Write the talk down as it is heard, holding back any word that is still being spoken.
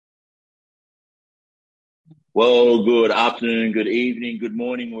Well, good afternoon, good evening, good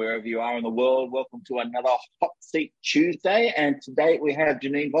morning, wherever you are in the world. Welcome to another Hot Seat Tuesday. And today we have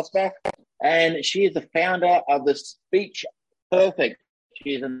Janeen Vosper, and she is the founder of the Speech Perfect.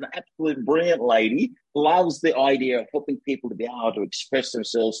 She is an absolute brilliant lady, loves the idea of helping people to be able to express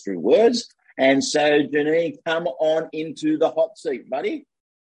themselves through words. And so, Janeen, come on into the hot seat, buddy.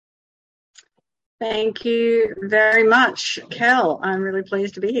 Thank you very much, Kel. I'm really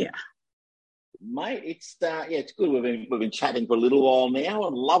pleased to be here. Mate, it's good. We've been chatting for a little while now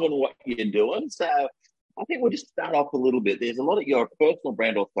and loving what you're doing. So I think we'll just start off a little bit. There's a lot of your personal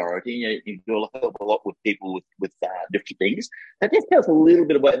brand authority. You do help a lot with people with different things. So just tell us a little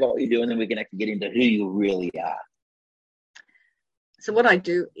bit about what you do, and then we can actually get into who you really are. So what I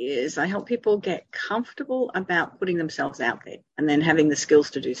do is I help people get comfortable about putting themselves out there and then having the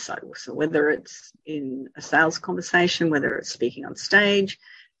skills to do so. So whether it's in a sales conversation, whether it's speaking on stage,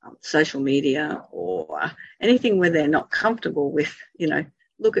 social media, or anything where they're not comfortable with,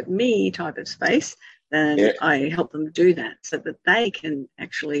 look at me type of space, then I help them do that so that they can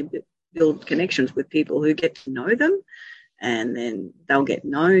actually build connections with people who get to know them, and then they'll get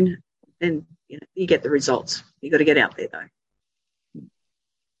known. Then you get the results. You got to get out there though.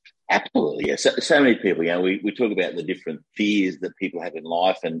 Absolutely, yeah. So many people, we talk about the different fears that people have in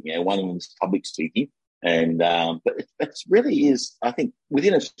life, and one of them is public speaking. And but it really is, I think,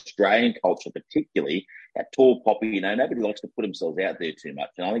 within Australian culture, particularly that tall poppy. Nobody likes to put themselves out there too much,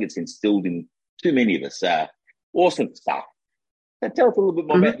 and I think it's instilled in too many of us. Awesome stuff. So tell us a little bit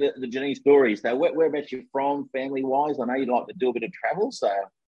more about the Janeen story. So whereabouts you're from, family wise? I know you like to do a bit of travel, so.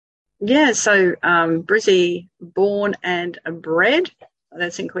 Yeah, so Brizzy, born and bred.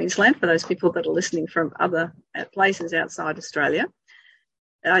 That's in Queensland for those people that are listening from other places outside Australia.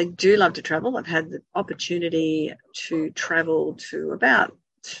 I do love to travel. I've had the opportunity to travel to about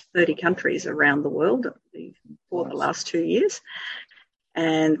 30 countries around the world for the last 2 years,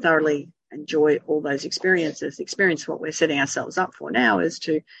 and thoroughly enjoy all those experiences. What we're setting ourselves up for now is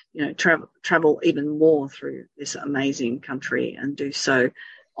to, travel even more through this amazing country and do so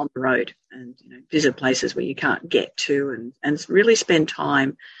on the road, and visit places where you can't get to, and really spend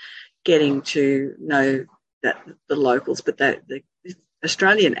time getting to know the locals. But the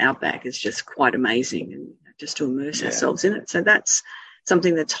Australian outback is just quite amazing, and just to immerse ourselves in it. So that's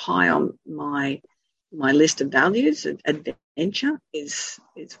something that's high on my list of values. Adventure is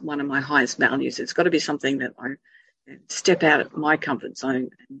one of my highest values. It's got to be something that I step out of my comfort zone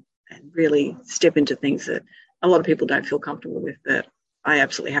and really step into things that a lot of people don't feel comfortable with, but I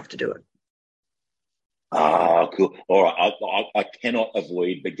absolutely have to do it. Ah, cool. All right. I cannot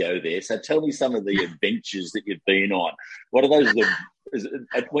avoid but go there. So tell me some of the adventures that you've been on. What are those?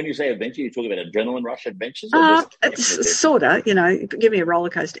 When you say adventure, you talk about adrenaline rush adventures? It's sort of, give me a roller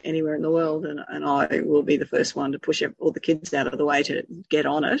coaster anywhere in the world, and I will be the first one to push all the kids out of the way to get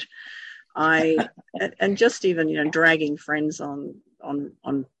on it. And just even, dragging friends on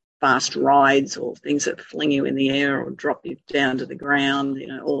fast rides or things that fling you in the air or drop you down to the ground,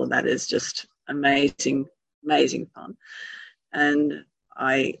 all of that is just amazing fun. And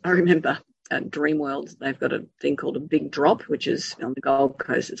I remember at Dreamworld, they've got a thing called a Big Drop, which is on the Gold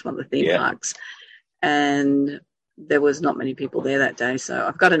Coast. It's one of the theme parks. And there was not many people there that day. So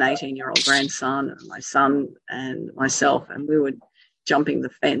I've got an 18-year-old grandson, my son and myself, and we were jumping the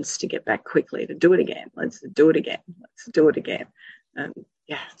fence to get back quickly to do it again. Let's do it again. And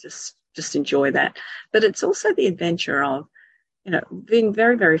just enjoy that. But it's also the adventure of, being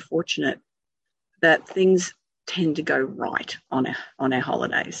very, very fortunate that things tend to go right on our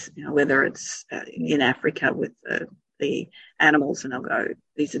holidays. Whether it's in Africa with the animals, and I'll go,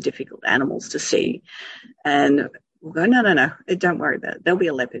 these are difficult animals to see, and we'll go, no, don't worry about it. There'll be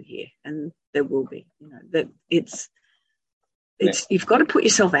a leopard here, and there will be. That it's you've got to put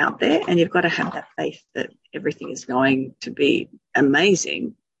yourself out there, and you've got to have that faith that everything is going to be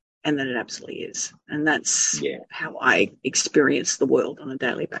amazing, and that it absolutely is. And that's how I experience the world on a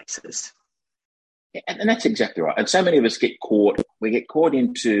daily basis. And that's exactly right. And so many of us get caught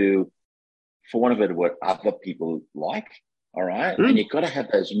into, for want of a better word, other people like, all right? And you've got to have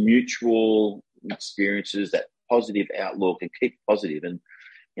those mutual experiences, that positive outlook, and keep positive. And,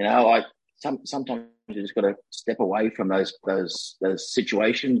 sometimes you just got to step away from those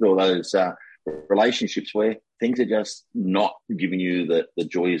situations or those relationships where things are just not giving you the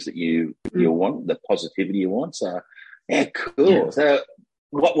joys that you want, the positivity you want. So, cool. Yeah. So,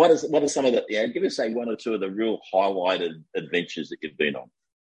 what are some of the? Give us one or two of the real highlighted adventures that you've been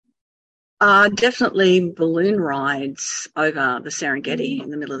on. Definitely balloon rides over the Serengeti in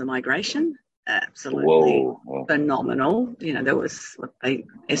the middle of the migration. Absolutely phenomenal. There was what they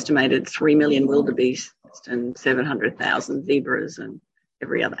estimated 3 million wildebeest forest and 700,000 zebras and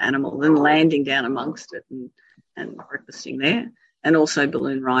every other animal, and landing down amongst it and breakfasting there. And also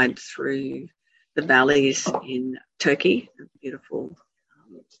balloon ride through the valleys in Turkey, beautiful,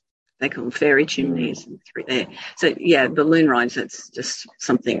 they call them fairy chimneys and through there. So, yeah, balloon rides, that's just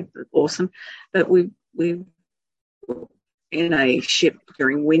something awesome. But we in a ship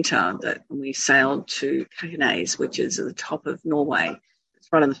during winter that we sailed to Kirkenes, which is at the top of Norway. It's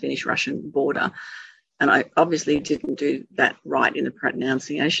right on the Finnish-Russian border. And I obviously didn't do that right in the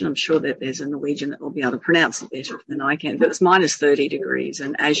pronunciation. I'm sure that there's a Norwegian that will be able to pronounce it better than I can. But it's minus 30 degrees.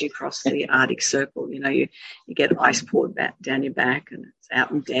 And as you cross the Arctic Circle, you get ice poured back down your back, and it's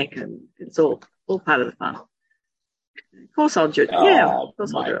out on deck, and it's all part of the fun. Of course I'll do it. Yeah, of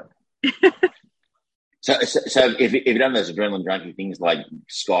course I'll do it. So if you've done those adrenaline junkie things like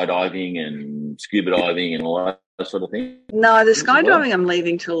skydiving and scuba diving and all that sort of thing? No, the skydiving I'm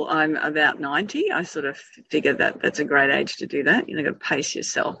leaving till I'm about 90. I sort of figured that's a great age to do that. Got to pace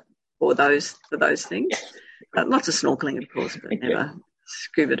yourself for those things. Lots of snorkeling, of course, but never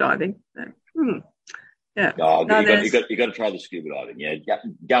scuba diving. But, yeah. Oh, you got to try the scuba diving. Yeah,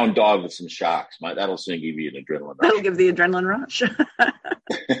 go and dive with some sharks, mate. That'll soon give you an adrenaline rush. That'll give the adrenaline rush.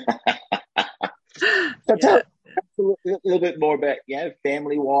 So tell us a little bit more about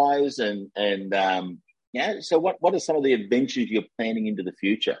family wise and so what are some of the adventures you're planning into the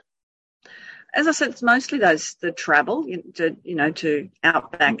future? As I said, it's mostly the travel to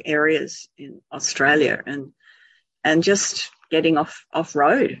outback areas in Australia and just getting off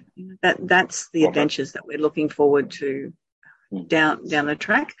road. That's the adventures that we're looking forward to down the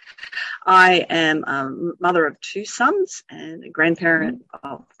track. I am a mother of 2 sons and a grandparent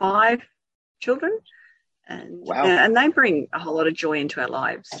of 5 children, and they bring a whole lot of joy into our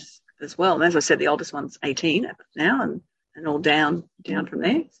lives as well. And as I said, the oldest one's 18 now, and all down from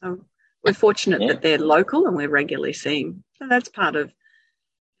there. So we're fortunate that they're local and we're regularly seeing. So that's part of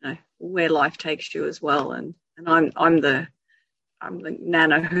where life takes you as well. And I'm the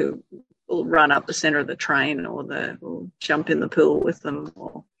nana who will run up the centre of the train or jump in the pool with them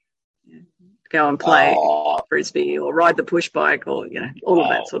or go and play frisbee or ride the push bike or all of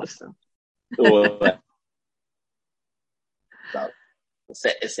that sort of stuff.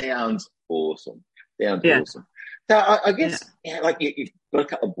 It sounds awesome. Awesome. So I guess like you've got a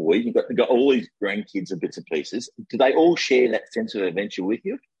couple of boys, you've got all these grandkids and bits and pieces. Do they all share that sense of adventure with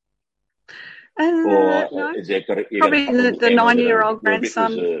you? Or no. is there probably the 9-year-old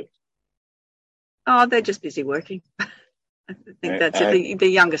grandson? Oh, they're just busy working. I think that's it. The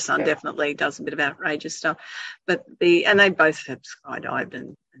younger son definitely does a bit of outrageous stuff, but and they both have skydived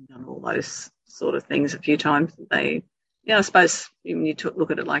and done all those sort of things a few times. They, I suppose when you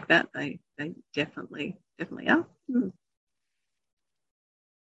look at it like that, they definitely are.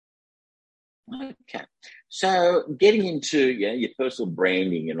 Okay, so getting into your personal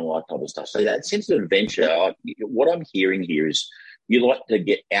branding and all that type of stuff. So that sense of adventure, what I'm hearing here is you like to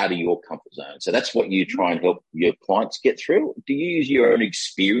get out of your comfort zone. So that's what you try and help your clients get through. Do you use your own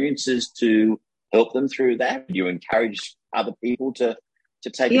experiences to help them through that? Do you encourage other people to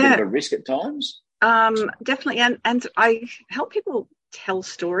take a bit of a risk at times? Definitely. And I help people tell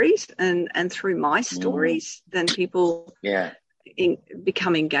stories and through my stories, then people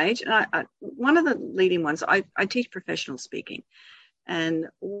become engaged. And one of the leading ones, I teach professional speaking. And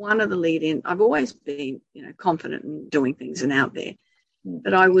one of the lead-in, I've always been, confident in doing things and out there.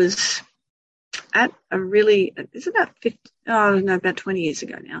 But I was at it's about 20 years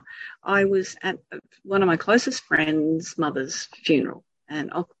ago now. I was at one of my closest friends' mother's funeral,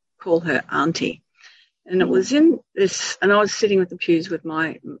 and I'll call her Auntie. And it was in this, and I was sitting with the pews with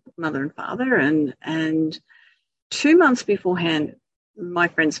my mother and father, and 2 months beforehand, my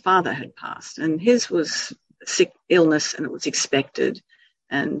friend's father had passed, and his was sick illness, and it was expected.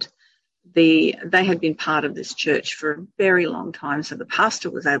 And they had been part of this church for a very long time, so the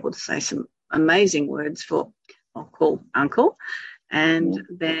pastor was able to say some amazing words for, I'll call Uncle, and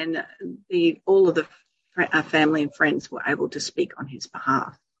then all of the family and friends were able to speak on his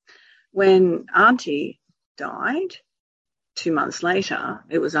behalf. When Auntie died 2 months later,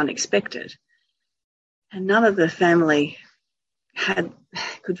 it was unexpected, and none of the family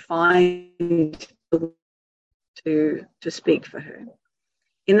could find to speak for her.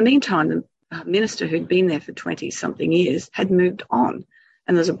 In the meantime, the minister who'd been there for 20-something years had moved on,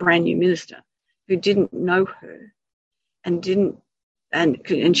 and there's a brand new minister who didn't know her and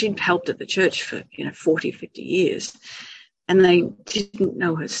she'd helped at the church for 40, 50 years, and they didn't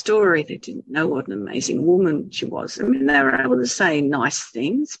know her story. They didn't know what an amazing woman she was. I mean, they were able to say nice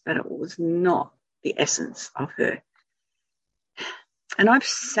things, but it was not the essence of her. And I've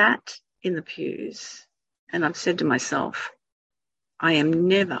sat in the pews And I've said to myself, I am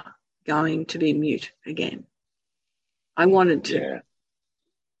never going to be mute again. I wanted to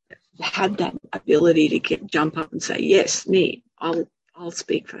have that ability to jump up and say, yes, me, I'll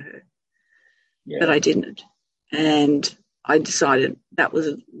speak for her. Yeah. But I didn't. And I decided that was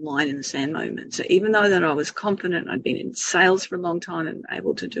a line in the sand moment. So even though that I was confident, I'd been in sales for a long time and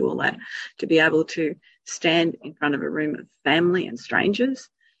able to do all that, to be able to stand in front of a room of family and strangers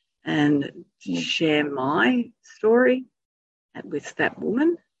and share my story with that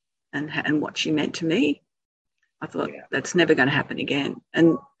woman and what she meant to me, I thought that's never going to happen again.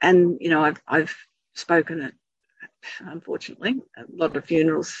 And you know, I've spoken at, unfortunately, a lot of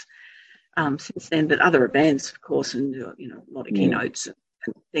funerals since then, but other events, of course, and you know, a lot of keynotes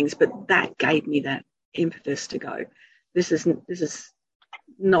and things. But that gave me that impetus to go, this is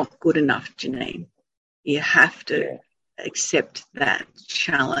not good enough, Janeen. You have to accept that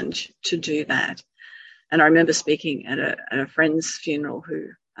challenge to do that. And I remember speaking at a friend's funeral who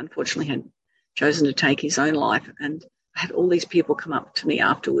unfortunately had chosen to take his own life, and I had all these people come up to me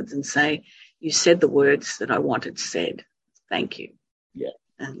afterwards and say, you said the words that I wanted said. Thank you. Yeah.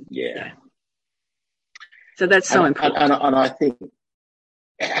 And so that's so important. And I think,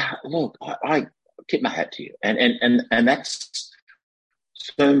 look, I tip my hat to you. And that's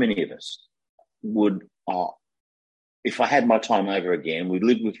so many of us would, if I had my time over again, we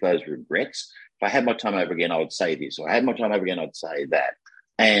live with those regrets. If I had my time over again, I would say this, or I had my time over again, I'd say that.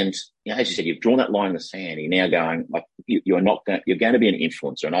 And you know, as you said, you've drawn that line in the sand. You're now going, like, you're going to be an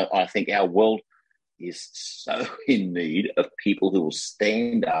influencer. And I think our world is so in need of people who will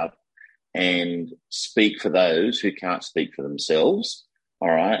stand up and speak for those who can't speak for themselves. All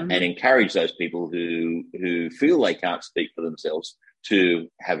right. Mm-hmm. And encourage those people who feel they can't speak for themselves to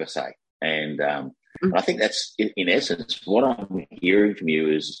have a say. And I think that's, in essence, what I'm hearing from you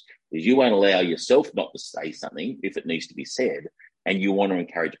is you won't allow yourself not to say something if it needs to be said, and you want to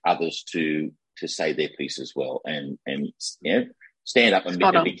encourage others to say their piece as well, and you know, stand up and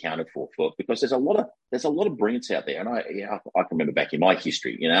be counted for because there's a lot of brilliance out there. And I can remember back in my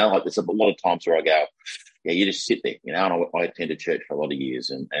history, you know, like there's a lot of times where I go, you just sit there, you know, and I attended church for a lot of years,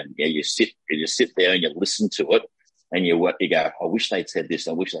 and you sit there and you listen to it, and you go, I wish they'd said this,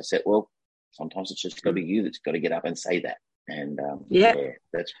 I wish they said, well, sometimes it's just got to be you that's got to get up and say that. And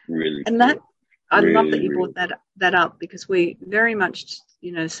that's really and cool. That I love that you brought that up, because we very much,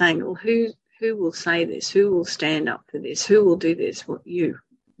 you know, saying, well, who will say this? Who will stand up for this? Who will do this? Well, you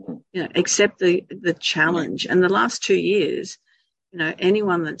know, accept the challenge. And the last 2 years, you know,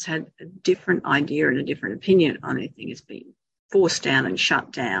 anyone that's had a different idea and a different opinion on anything has been forced down and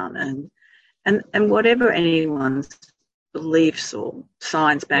shut down, and whatever anyone's beliefs or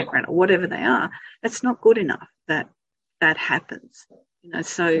science background or whatever they are, that's not good enough. That happens, you know.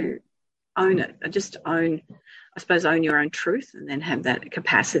 So own it. Just own your own truth, and then have that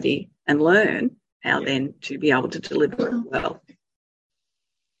capacity and learn how then to be able to deliver it well.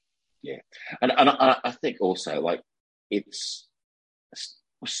 Yeah, and I think also, like, it's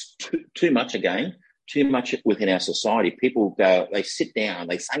too much again. Too much within our society. People go, they sit down,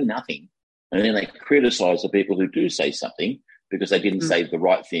 they say nothing, and then they criticise the people who do say something because they didn't say the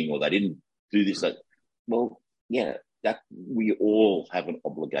right thing, or they didn't do this. Well, yeah, that we all have an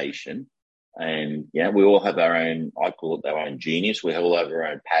obligation, and we all have our own, I call it our own genius. We all have our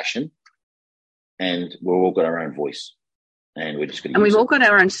own passion, and we've all got our own voice, and we're just going to. And we've all got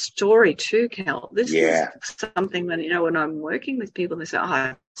our oown story too, Cal. This is something that, you know, when I'm working with people, they say, "Oh, I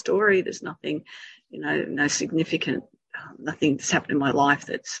have a story. There's nothing, you know, no significant, nothing that's happened in my life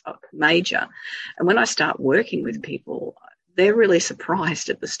that's major." And when I start working with people, they're really surprised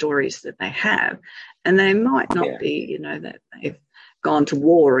at the stories that they have, and they might not be, you know, that they've gone to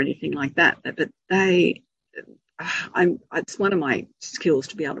war or anything like that, but it's one of my skills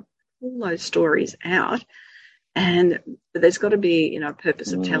to be able to pull those stories out, but there's got to be, you know, a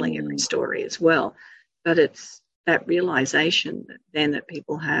purpose of telling every story as well. But it's that realization that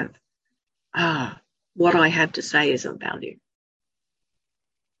people have, what I have to say is of value.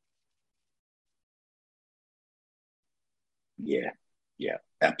 Yeah,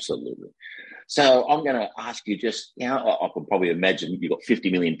 absolutely. So I'm going to ask you just, you know, I can probably imagine you've got 50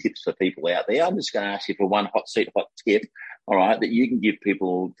 million tips for people out there. I'm just going to ask you for one hot tip, all right, that you can give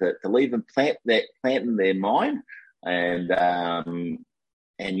people to leave and plant in their mind, and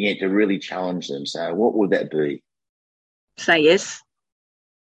to really challenge them. So what would that be? Say yes.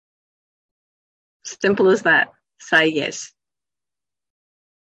 Simple as that. Say yes.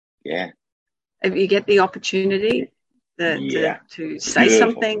 Yeah. If you get the opportunity to say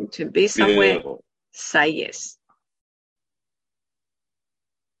something, to be somewhere, say yes.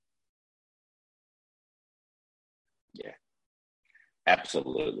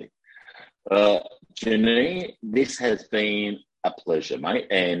 Absolutely. Janine, this has been a pleasure, mate.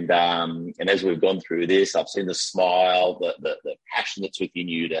 And as we've gone through this, I've seen the smile, the passion that's within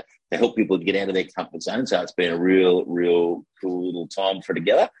you to help people get out of their comfort zone. So it's been a real cool little time for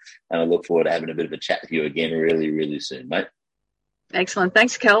together. And I look forward to having a bit of a chat with you again really, really soon, mate. Excellent.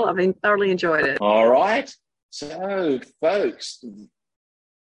 Thanks, Kel. I've been thoroughly enjoyed it. All right. So, folks,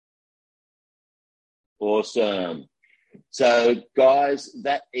 awesome. So, guys,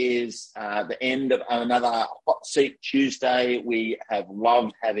 that is the end of another Hot Seat Tuesday. We have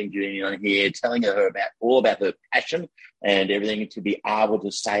loved having Janeen on here, telling her all about her passion and everything, to be able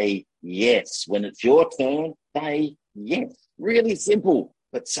to say yes. When it's your turn, say yes. Really simple,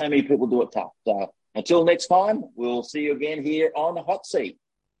 but so many people do it tough. So until next time, we'll see you again here on the Hot Seat.